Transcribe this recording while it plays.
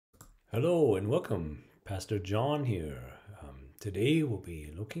Hello and welcome. Pastor John here. Today we'll be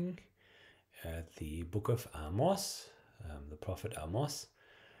looking at the book of Amos, the prophet Amos,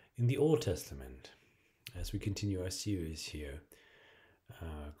 in the Old Testament, as we continue our series here,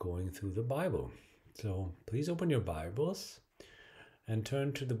 going through the Bible. So please open your Bibles and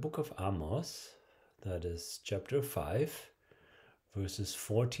turn to the book of Amos, that is chapter 5, verses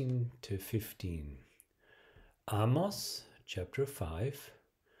 14 to 15. Amos, chapter 5,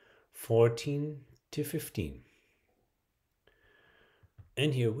 14 to 15.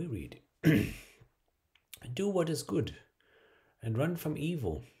 And here we read, Do what is good and run from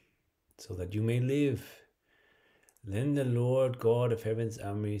evil, so that you may live. Then the Lord God of heaven's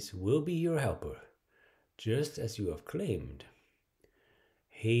armies will be your helper, just as you have claimed.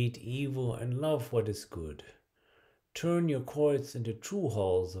 Hate evil and love what is good. Turn your courts into true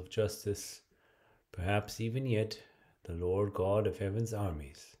halls of justice. Perhaps even yet the Lord God of heaven's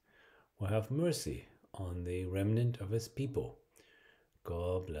armies will have mercy on the remnant of his people.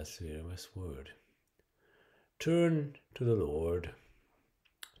 God bless you in his word. Turn to the Lord.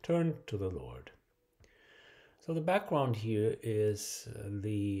 Turn to the Lord. So the background here is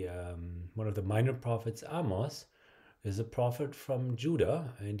one of the minor prophets, Amos, is a prophet from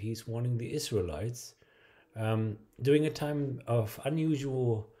Judah, and he's warning the Israelites during a time of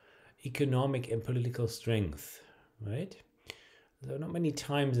unusual economic and political strength, right? There are not many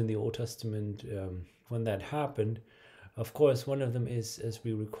times in the Old Testament when that happened. Of course, one of them is, as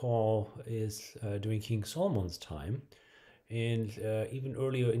we recall, is during King Solomon's time, and even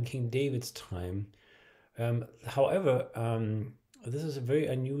earlier in King David's time. However, this is a very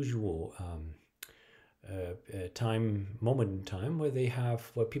unusual moment in time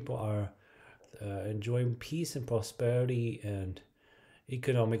where people are enjoying peace and prosperity and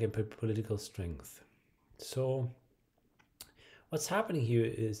economic and political strength. So what's happening here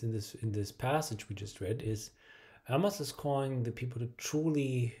is in this passage we just read is Amos is calling the people to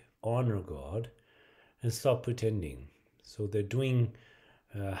truly honor God and stop pretending. So they're doing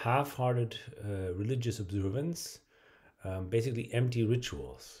half-hearted religious observance, basically empty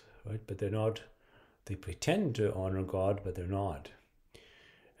rituals, right? But they're not. They pretend to honor God, but they're not.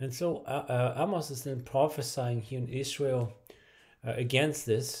 And so Amos is then prophesying here in Israel against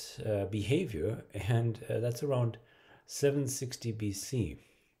this behavior, and that's around 760 BC.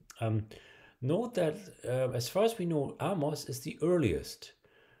 Note that as far as we know, Amos is the earliest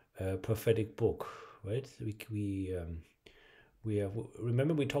prophetic book, right?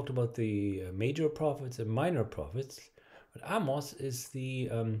 Remember we talked about the major prophets and minor prophets, but Amos is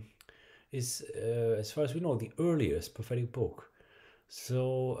as far as we know, the earliest prophetic book.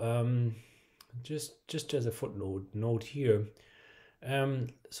 So just as a note here,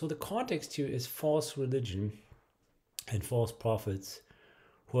 so the context here is false religion and false prophets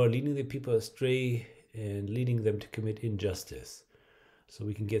who are leading the people astray and leading them to commit injustice. So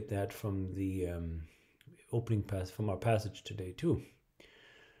we can get that from the opening from our passage today too.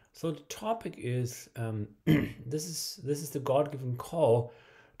 So the topic is this is the God-given call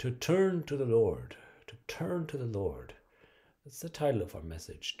to turn to the Lord. To turn to the Lord. That's the title of our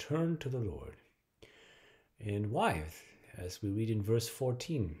message. Turn to the Lord. And why? As we read in verse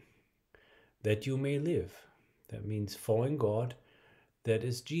 14, that you may live. That means following God. That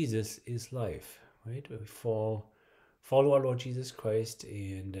is, Jesus is life, right? We follow our Lord Jesus Christ,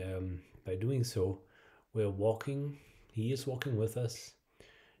 and by doing so, we're walking. He is walking with us,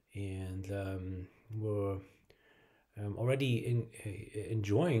 and we're already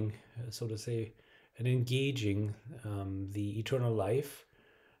enjoying, so to say, and engaging the eternal life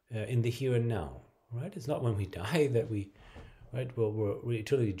in the here and now, right? It's not when we die that we, right? Well, we're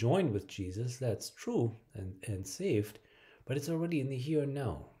eternally joined with Jesus. That's true and saved. But it's already in the here and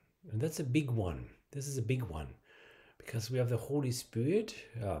now. And that's a big one. This is a big one. Because we have the Holy Spirit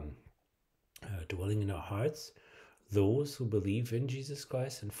dwelling in our hearts. Those who believe in Jesus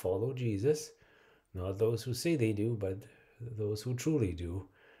Christ and follow Jesus. Not those who say they do, but those who truly do.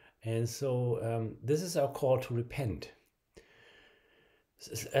 And so this is our call to repent.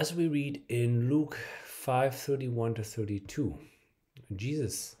 As we read in Luke 5:31 to 32,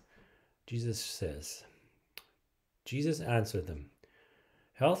 Jesus says, Jesus answered them,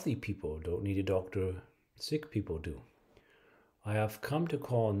 healthy people don't need a doctor, sick people do. I have come to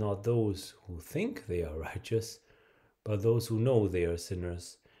call not those who think they are righteous, but those who know they are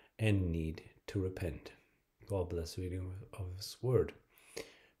sinners and need to repent. God bless the reading of his word.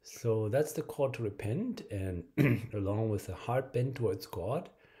 So that's the call to repent, and along with a heart bent towards God,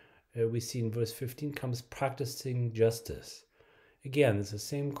 we see in verse 15 comes practicing justice. Again, it's the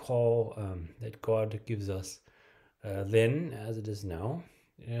same call that God gives us then as it is now,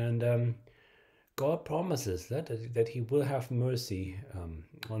 And God promises that He will have mercy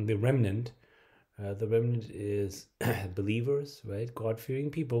on the remnant. The remnant is believers, right?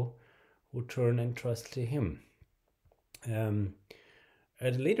 God-fearing people who turn and trust to Him.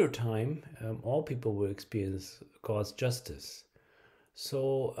 At a later time, all people will experience God's justice.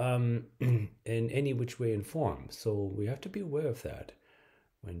 So, in any which way and form. So we have to be aware of that.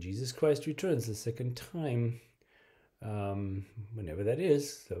 When Jesus Christ returns the second time, whenever that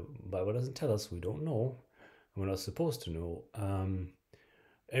is, the Bible doesn't tell us, we don't know, we're not supposed to know,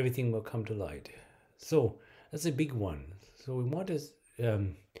 everything will come to light. So that's a big one. So we want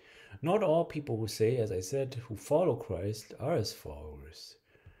to, not all people who say, as I said, who follow Christ are His followers.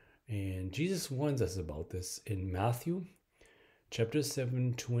 And Jesus warns us about this in Matthew chapter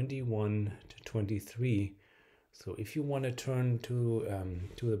 7, 21 to 23. So if you want to turn to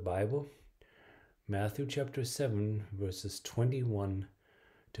the Bible, Matthew chapter 7, verses 21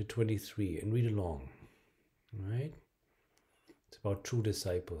 to 23, and read along. All right? It's about true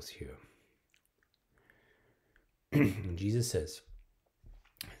disciples here. And Jesus says,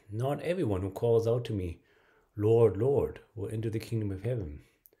 "Not everyone who calls out to me, 'Lord, Lord,' will enter the kingdom of heaven.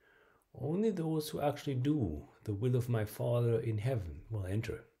 Only those who actually do the will of my Father in heaven will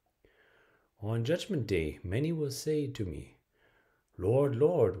enter. On judgment day, many will say to me, 'Lord,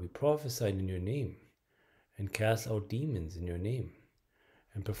 Lord, we prophesied in your name, and cast out demons in your name,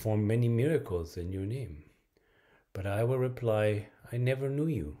 and performed many miracles in your name.' But I will reply, 'I never knew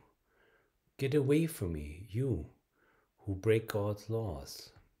you. Get away from me, you who break God's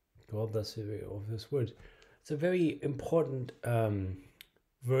laws.'" God bless you of this word. It's a very important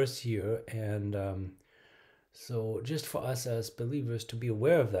verse here, and so just for us as believers to be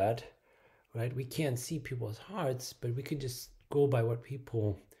aware of that, right? We can't see people's hearts, but we can just go by what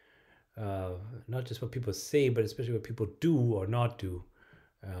people, not just what people say, but especially what people do or not do,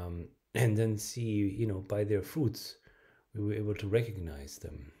 and then see, by their fruits, we were able to recognize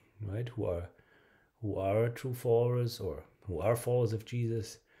them, right? Who are true followers or who are followers of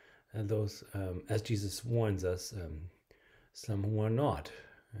Jesus, and those, as Jesus warns us, some who are not,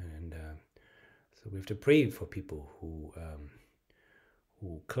 and so we have to pray for people who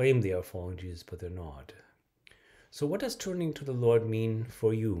claim they are following Jesus, but they're not. So what does turning to the Lord mean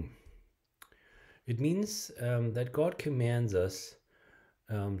for you? It means that God commands us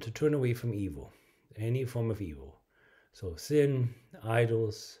to turn away from evil, any form of evil. So sin,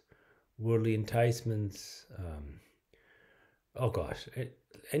 idols, worldly enticements,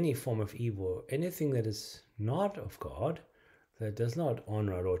 any form of evil, anything that is not of God, that does not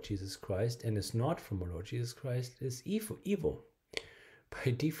honor our Lord Jesus Christ and is not from our Lord Jesus Christ, is evil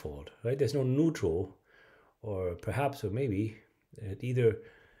by default, right? There's no neutral, or perhaps, or maybe, either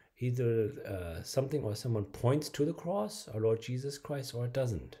something or someone points to the cross, our Lord Jesus Christ, or it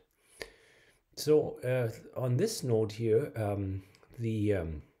doesn't. So on this note here,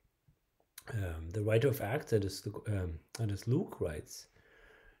 the writer of Acts, that is Luke, writes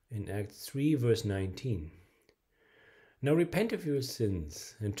in Acts 3, verse 19, "Now repent of your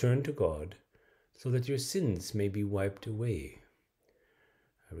sins and turn to God, so that your sins may be wiped away."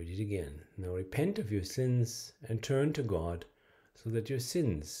 I read it again. "Now repent of your sins and turn to God, so that your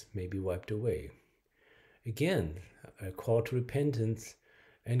sins may be wiped away." Again, a call to repentance,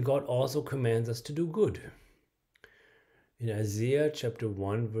 and God also commands us to do good. In Isaiah chapter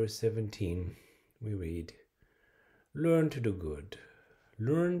 1, verse 17, we read, "Learn to do good.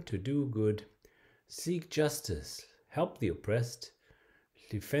 Learn to do good. Seek justice. Help the oppressed.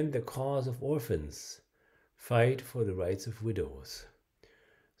 Defend the cause of orphans. Fight for the rights of widows."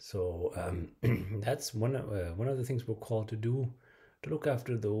 So that's one of the things we're called to do, to look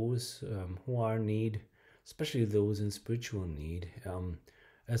after those who are in need, especially those in spiritual need,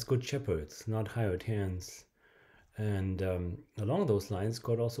 as good shepherds, not hired hands. And along those lines,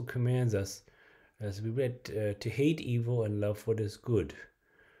 God also commands us, as we read, to hate evil and love what is good.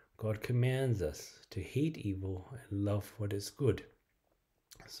 God commands us to hate evil and love what is good.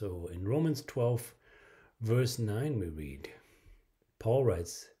 So in Romans 12, verse 9, we read, Paul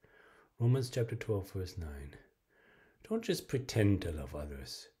writes, Romans chapter 12, verse 9, "Don't just pretend to love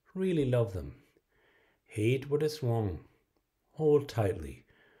others. Really love them. Hate what is wrong. Hold tightly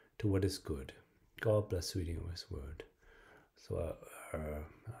to what is good." God bless reading of His word. So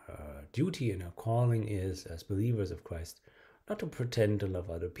our duty and our calling is, as believers of Christ, not to pretend to love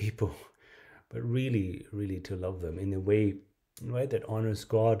other people, but really, really to love them in a way, right, that honors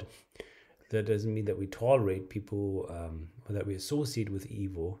God. That doesn't mean that we tolerate people or that we associate with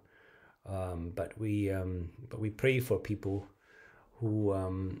evil, but we pray for people who are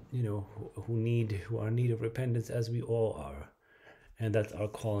in need of repentance, as we all are. and that's our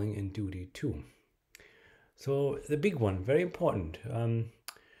calling and duty too. So the big one, very important,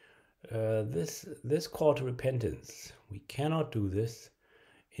 this call to repentance. We cannot do this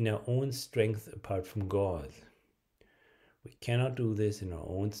in our own strength apart from God. We cannot do this in our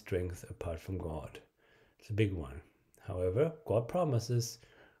own strength apart from God. It's a big one. However, God promises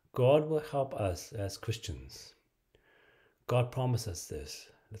God will help us as Christians. God promises this.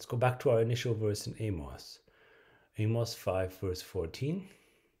 Let's go back to our initial verse in Amos. Amos 5 verse 14.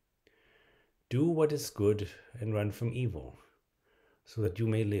 Do what is good and run from evil, so that you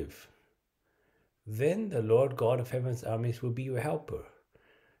may live. Then the Lord God of heaven's armies will be your helper,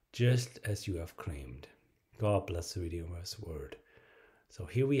 just as you have claimed. God bless the reading of His word. So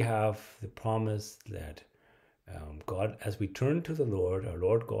here we have the promise that God, as we turn to the Lord, our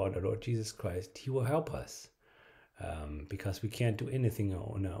Lord God, our Lord Jesus Christ, He will help us because we can't do anything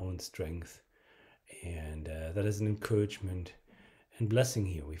on our own strength. And that is an encouragement and blessing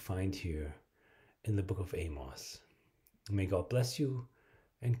here we find here in the book of Amos. May God bless you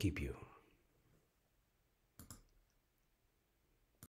and keep you.